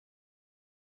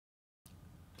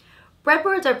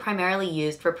Breadboards are primarily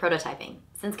used for prototyping,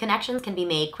 since connections can be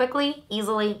made quickly,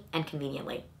 easily, and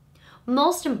conveniently.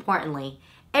 Most importantly,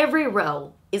 every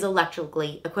row is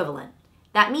electrically equivalent.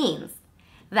 That means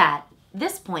that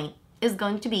this point is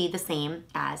going to be the same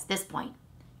as this point.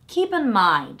 Keep in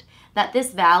mind that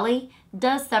this valley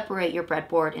does separate your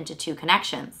breadboard into two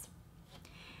connections.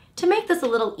 To make this a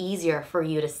little easier for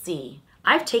you to see,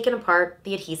 I've taken apart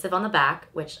the adhesive on the back,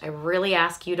 which I really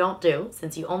ask you don't do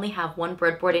since you only have one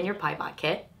breadboard in your PieBot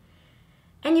kit,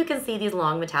 and you can see these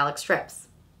long metallic strips.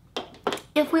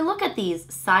 If we look at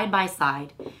these side by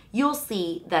side, you'll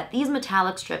see that these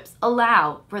metallic strips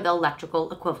allow for the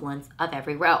electrical equivalence of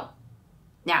every row.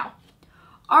 Now,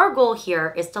 our goal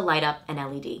here is to light up an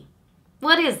LED.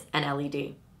 What is an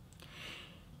LED?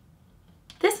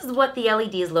 This is what the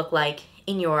LEDs look like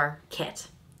in your kit.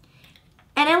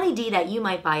 An LED that you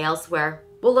might buy elsewhere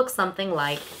will look something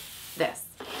like this.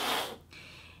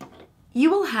 You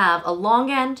will have a long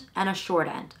end and a short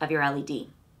end of your LED.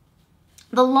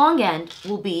 The long end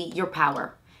will be your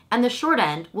power, and the short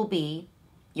end will be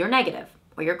your negative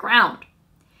or your ground.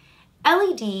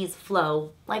 LEDs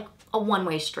flow like a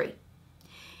one-way street.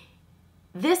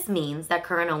 This means that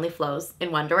current only flows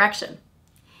in one direction.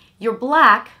 Your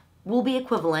black will be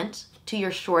equivalent to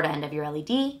your short end of your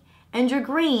LED, and your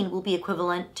green will be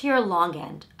equivalent to your long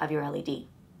end of your LED.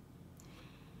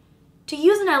 To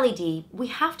use an LED, we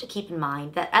have to keep in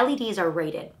mind that LEDs are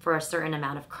rated for a certain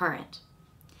amount of current.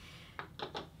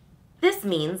 This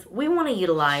means we want to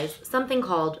utilize something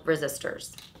called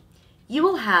resistors. You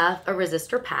will have a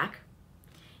resistor pack,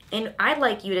 and I'd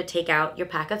like you to take out your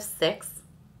pack of 6.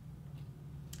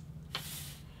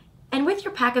 And with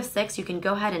your pack of 6, you can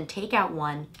go ahead and take out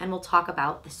one, and we'll talk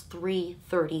about this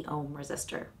 330 ohm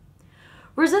resistor.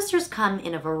 Resistors come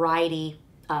in a variety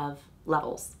of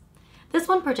levels. This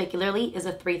one particularly is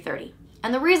a 330.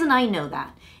 And the reason I know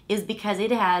that is because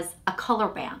it has a color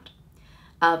band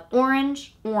of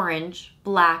orange, orange,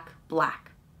 black,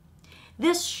 black.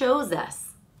 This shows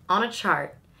us on a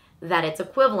chart that it's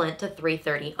equivalent to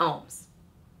 330 ohms.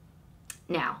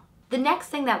 Now, the next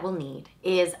thing that we'll need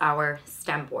is our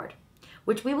stem board,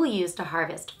 which we will use to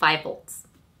harvest 5 volts.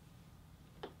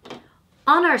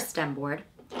 On our stem board,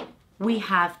 we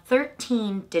have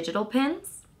 13 digital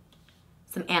pins,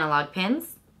 some analog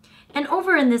pins, and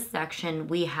over in this section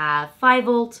we have 5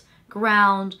 volt,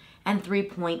 ground, and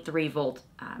 3.3 volt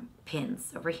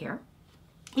pins over here.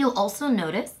 You'll also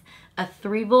notice a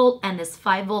 3 volt and this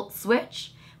 5 volt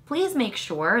switch. Please make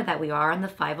sure that we are on the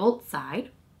 5 volt side.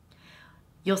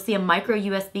 You'll see a micro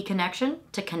USB connection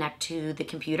to connect to the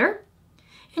computer,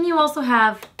 and you also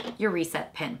have your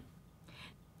reset pin.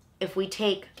 If we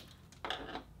take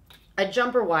a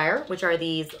jumper wire, which are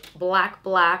these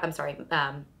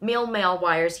male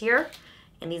wires here,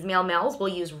 and these males will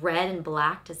use red and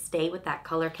black to stay with that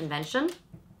color convention.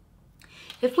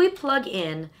 If we plug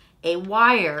in a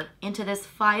wire into this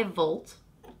 5 volt,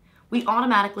 we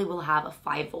automatically will have a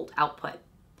 5 volt output.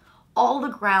 All the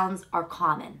grounds are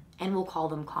common, and we'll call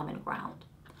them common ground.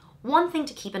 One thing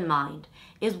to keep in mind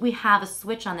is we have a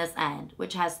switch on this end,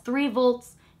 which has 3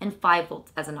 volts and 5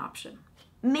 volts as an option.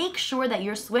 Make sure that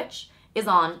your switch is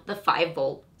on the 5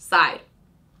 volt side.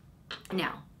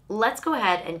 Now, let's go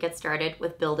ahead and get started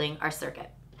with building our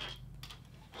circuit.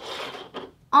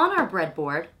 On our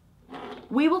breadboard,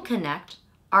 we will connect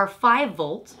our 5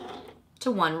 volt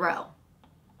to one row.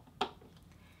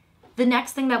 The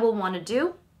next thing that we'll want to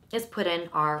do is put in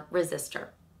our resistor.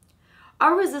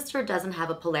 Our resistor doesn't have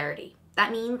a polarity.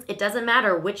 That means it doesn't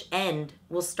matter which end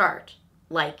will start,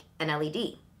 like an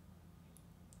LED.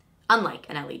 Unlike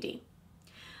an LED.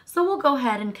 So we'll go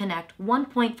ahead and connect one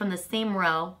point from the same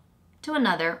row to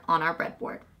another on our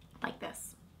breadboard, like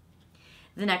this.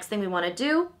 The next thing we want to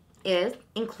do is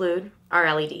include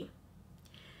our LED.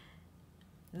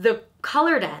 The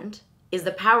colored end is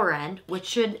the power end, which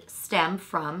should stem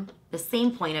from the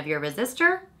same point of your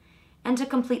resistor. And to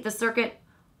complete the circuit,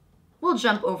 we'll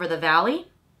jump over the valley.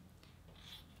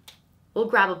 We'll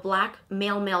grab a black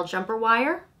male jumper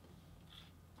wire,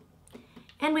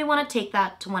 and we want to take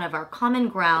that to one of our common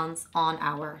grounds on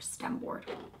our stem board.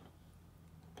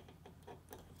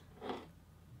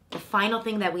 The final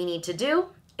thing that we need to do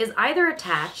is either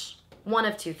attach one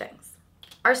of two things.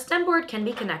 Our stem board can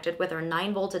be connected with our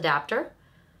 9 volt adapter,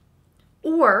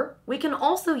 or we can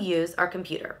also use our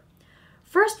computer.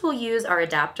 First, we'll use our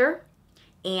adapter,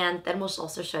 and then we'll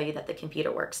also show you that the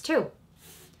computer works too.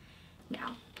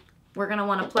 Now, we're going to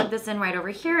want to plug this in right over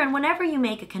here, and whenever you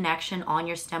make a connection on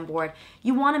your stem board,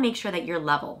 you want to make sure that you're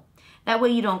level. That way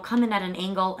you don't come in at an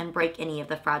angle and break any of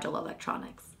the fragile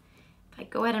electronics. If I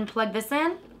go ahead and plug this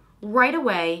in, right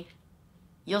away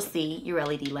you'll see your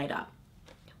LED light up.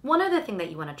 One other thing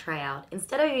that you want to try out,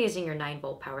 instead of using your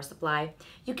 9-volt power supply,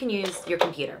 you can use your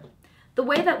computer. The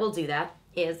way that we'll do that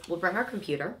is we'll bring our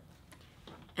computer,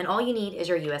 and all you need is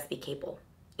your USB cable.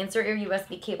 Insert your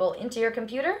USB cable into your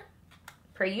computer,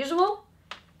 per usual.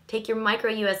 Take your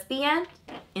micro USB end,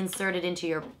 insert it into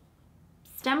your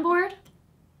stem board,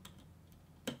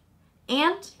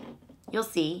 and you'll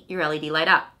see your LED light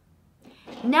up.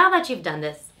 Now that you've done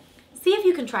this, see if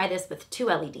you can try this with 2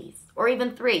 LEDs, or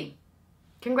even 3.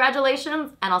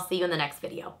 Congratulations, and I'll see you in the next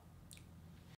video.